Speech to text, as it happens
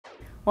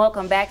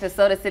Welcome back to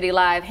Soda City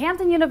Live.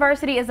 Hampton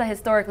University is a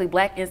historically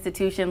black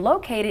institution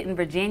located in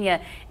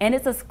Virginia, and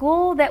it's a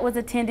school that was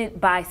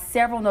attended by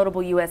several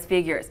notable U.S.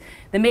 figures.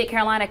 The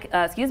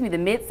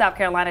Mid-South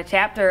Carolina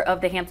chapter of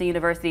the Hampton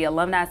University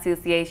Alumni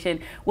Association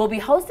will be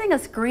hosting a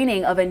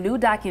screening of a new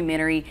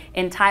documentary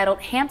entitled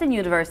Hampton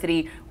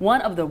University,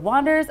 One of the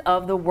Wonders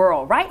of the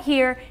World, right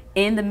here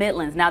in the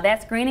Midlands. Now,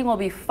 that screening will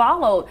be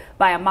followed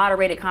by a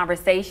moderated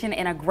conversation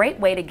and a great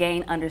way to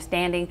gain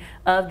understanding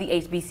of the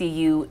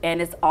HBCU,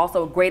 and it's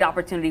also a great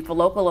opportunity for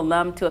local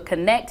alum to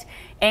connect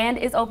and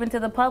is open to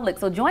the public.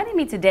 So joining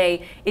me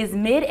today is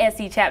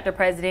Mid-SC Chapter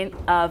President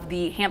of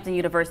the Hampton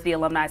University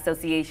Alumni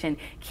Association,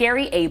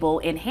 Carrie Abel,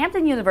 and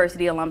Hampton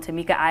University alum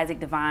Tamika Isaac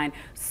Divine.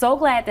 So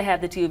glad to have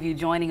the two of you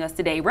joining us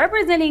today,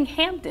 representing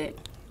Hampton.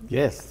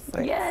 Yes.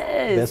 Thanks.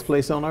 Yes. Best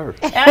place on earth.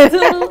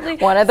 Absolutely.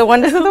 One of the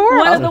wonders of the world.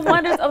 One of the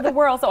wonders of the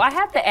world. So I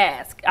have to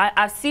ask,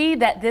 I see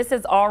that this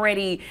has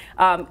already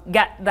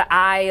got the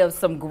eye of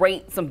some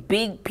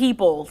big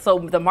people. So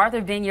the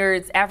Martha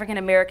Vineyard's African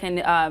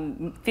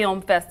American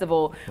Film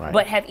Festival, Right.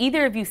 But have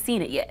either of you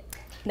seen it yet?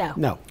 No.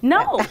 No.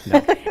 No.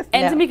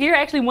 And No. Tamika, you're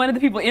actually one of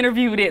the people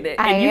interviewed in it.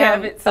 I and you am.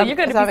 have it, so you're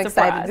going to be I'm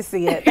excited surprised. to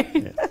see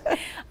it.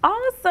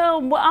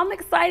 Awesome. Well, I'm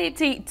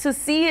excited to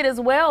see it as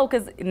well,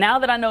 because now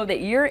that I know that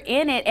you're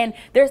in it, and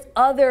there's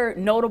other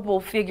notable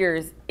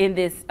figures in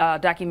this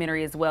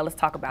documentary as well. Let's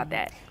talk about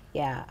that.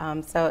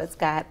 Yeah, so it's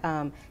got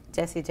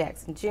Jesse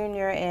Jackson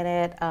Jr. in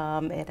it.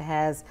 It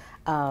has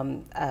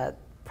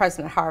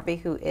President Harvey,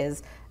 who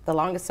is the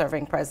longest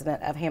serving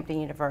president of Hampton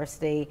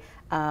University.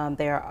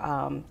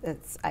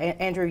 It's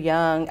Andrew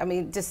Young. I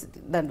mean, just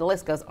the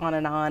list goes on,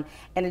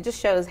 and it just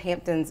shows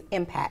Hampton's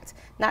impact,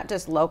 not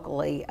just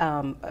locally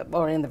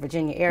or in the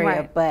Virginia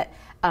area, Right. but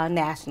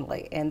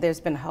nationally. And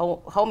there's been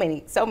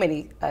so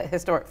many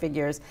historic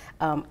figures.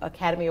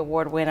 Academy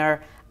Award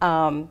winner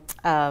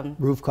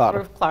Ruth Carter.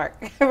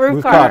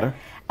 Ruth Carter.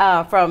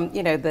 From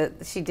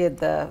she did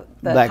the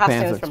Black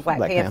costumes Panther. from Black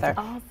Panther.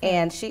 Awesome.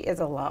 And she is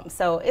alum.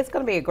 So it's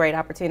going to be a great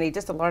opportunity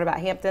just to learn about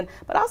Hampton,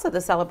 but also to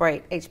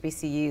celebrate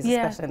HBCUs,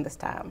 Yeah. especially in this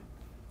time.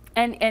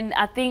 And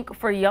I think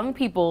for young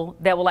people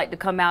that would like to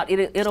come out,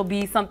 it'll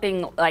be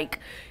something like,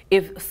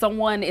 if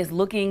someone is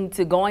looking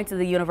to go into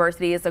the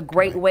university, it's a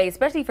great way,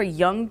 especially for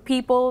young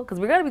people,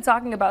 because we're going to be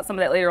talking about some of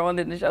that later on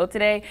in the show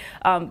today,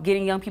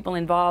 getting young people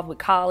involved with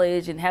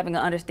college and having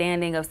an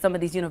understanding of some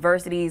of these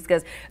universities,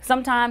 because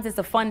sometimes it's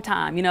a fun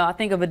time. You know, I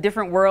think of a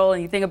different world,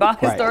 and you think about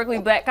historically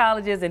black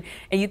colleges, and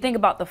you think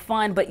about the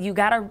fun, but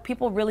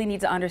people really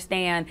need to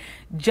understand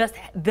just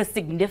the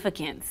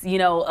significance,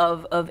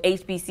 of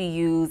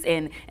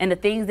HBCUs and the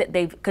things that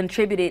they've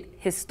contributed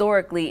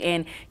historically.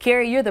 And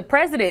Carrie, you're the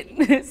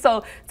president,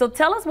 so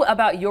tell us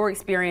about your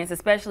experience,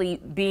 especially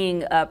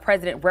being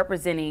president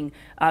representing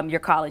your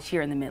college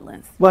here in the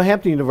Midlands. Well,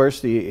 Hampton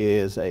University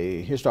is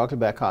a historically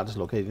black college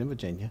located in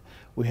Virginia.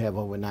 We have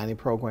over 90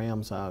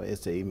 programs.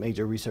 It's a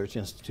major research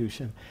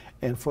institution.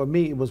 And for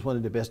me, it was one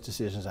of the best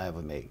decisions I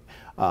ever made.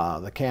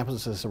 The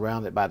campus is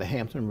surrounded by the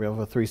Hampton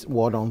River,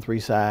 water on three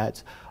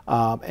sides.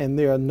 And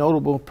there are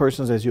notable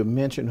persons, as you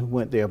mentioned, who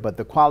went there, but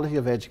the quality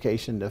of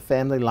education, the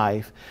family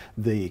life,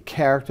 the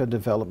character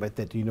development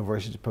that the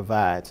university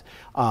provides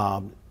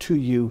to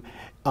you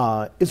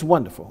is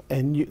wonderful.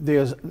 And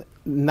there's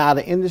not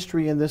an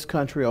industry in this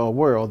country or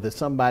world that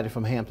somebody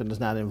from Hampton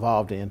is not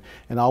involved in,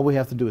 and all we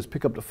have to do is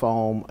pick up the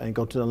phone and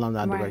go to the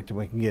alumni director,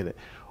 we can get it.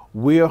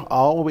 We're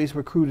always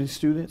recruiting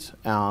students.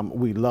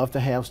 We love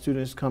to have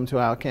students come to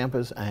our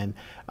campus and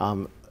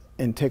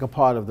take a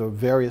part of the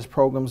various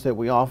programs that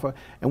we offer.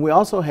 And we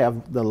also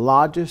have the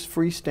largest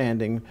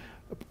freestanding,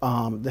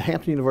 the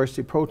Hampton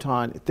University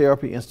Proton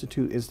Therapy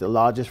Institute is the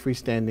largest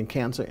freestanding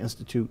cancer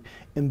institute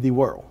in the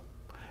world.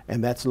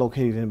 And that's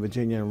located in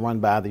Virginia and run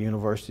by the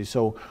university.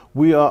 So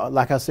we are,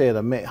 like I said,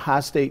 a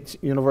high-stakes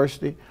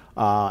university,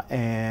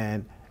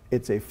 and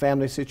it's a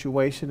family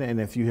situation.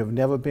 And if you have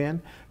never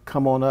been,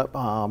 come on up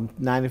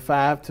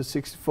 95 to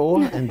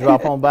 64 and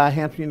drop on by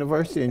Hampton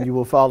University, and you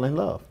will fall in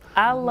love.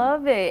 I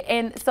love it.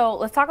 And so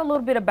let's talk a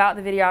little bit about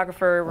the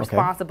videographer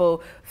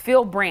responsible,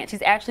 Phil Branch.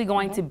 He's actually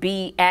going to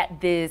be at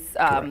this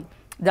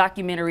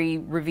documentary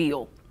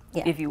reveal.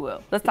 Yeah. If you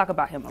will. Let's talk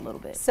about him a little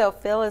bit. So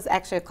Phil is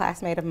actually a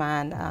classmate of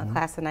mine,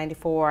 class of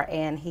 '94,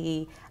 and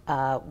he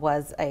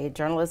was a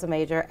journalism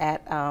major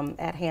at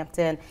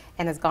Hampton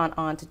and has gone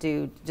on to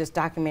do just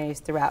documentaries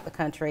throughout the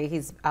country.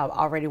 He's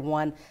already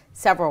won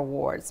several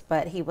awards,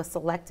 but he was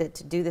selected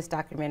to do this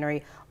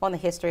documentary on the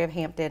history of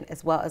Hampton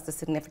as well as the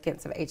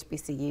significance of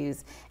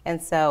HBCUs.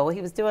 And so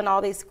he was doing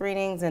all these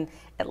screenings in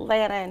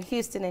Atlanta and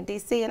Houston and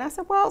DC, and I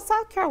said, well,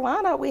 South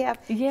Carolina, we have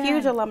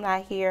huge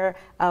alumni here.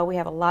 We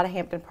have a lot of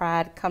Hampton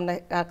pride. Come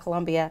to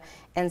Columbia.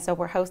 And so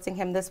we're hosting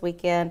him this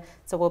weekend.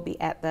 So we'll be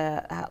at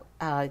the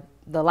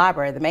the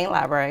library, the main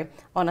library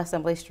on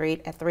Assembly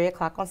Street at 3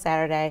 o'clock on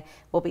Saturday.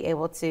 We'll be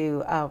able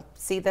to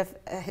see the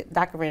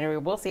documentary.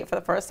 We'll see it for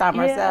the first time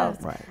ourselves.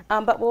 Right.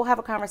 But we'll have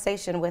a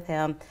conversation with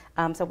him.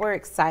 So we're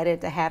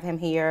excited to have him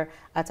here,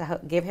 to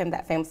give him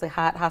that famously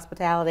hot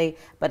hospitality,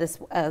 but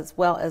as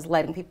well as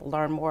letting people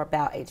learn more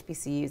about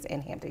HBCUs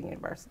and Hampton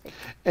University.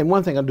 And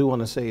one thing I do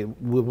want to say,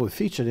 we were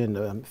featured in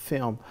the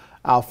film.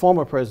 Our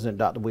former president,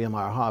 Dr. William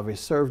R. Harvey,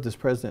 served as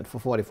president for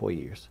 44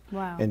 years.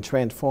 Wow. And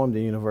transformed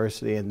the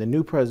university. And the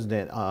new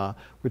president,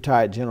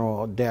 retired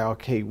General Darrell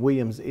K.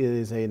 Williams,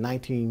 is a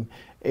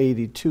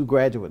 1982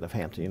 graduate of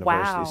Hampton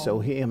University. Wow. So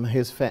he and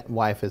his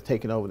wife has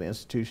taken over the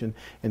institution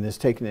and has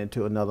taken it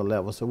to another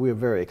level. So we're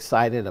very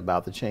excited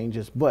about the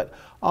changes, but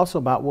also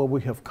about where we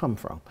have come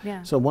from.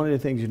 Yeah. So one of the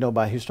things you know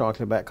about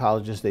historically black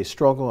colleges, they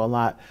struggle a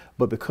lot,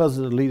 but because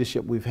of the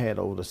leadership we've had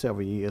over the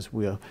several years,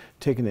 we're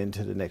taking it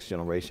into the next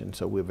generation.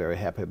 So we're very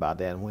happy about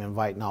that, and we're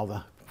inviting all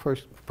the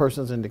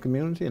persons in the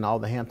community and all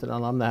the Hampton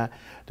alumni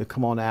to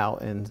come on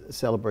out and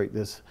celebrate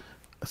this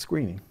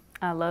screening.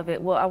 I love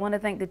it. Well, I want to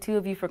thank the two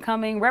of you for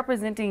coming,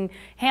 representing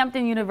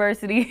Hampton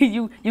University.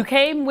 You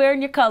came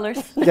wearing your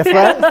colors. That's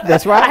right.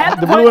 That's right. I have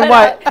to The point blue and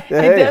that white. out.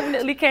 Hey. You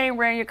definitely came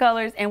wearing your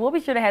colors, and we'll be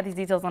sure to have these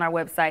details on our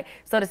website,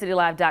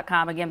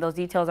 SodaCityLive.com. Again, those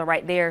details are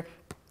right there.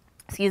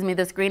 Excuse me,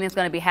 the screening is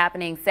going to be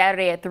happening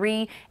Saturday at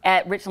 3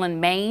 at Richland,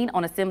 Maine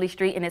on Assembly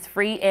Street, and it's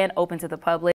free and open to the public.